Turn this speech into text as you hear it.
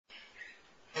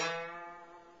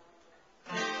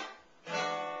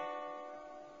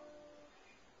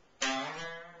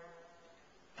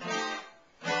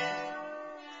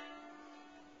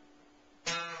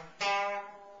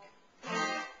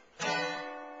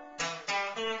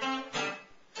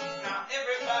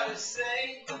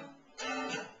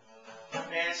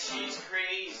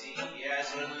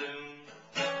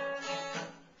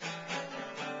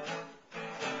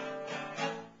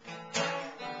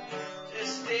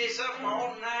up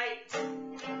all night,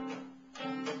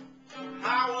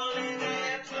 howling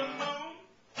at the moon.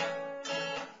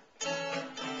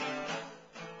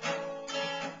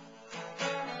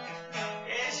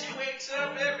 And she wakes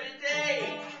up every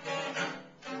day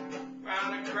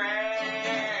round the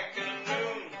crack of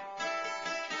noon.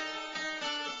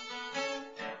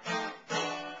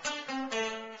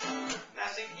 Now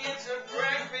she gets her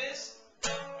breakfast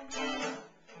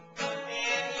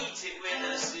and eats it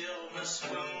with a silver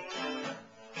spoon.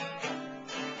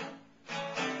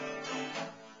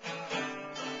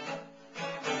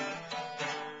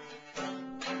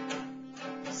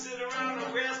 Sit around the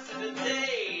rest of the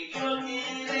day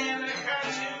looking at a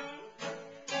cartoon.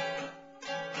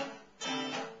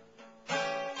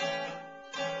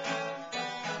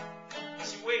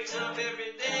 She wakes up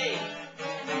every day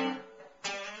at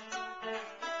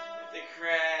the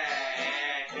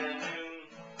crack of noon.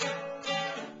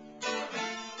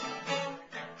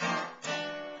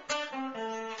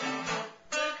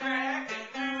 The crack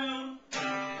of noon.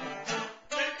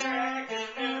 The crack of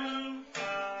noon.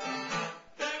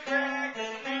 The crack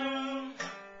of noon.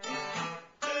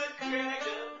 The crack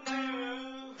of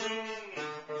noon.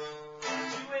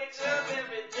 She wakes up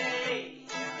every day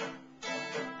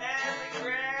at the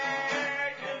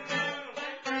crack of noon. The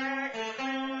crack of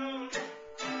noon.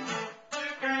 The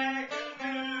crack of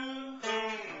noon.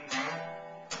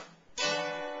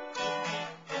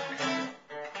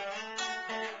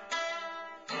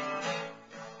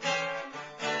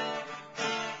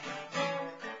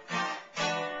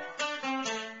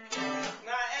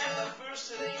 Now at the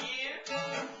first of the year,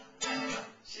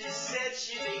 she said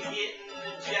she'd be getting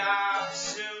the job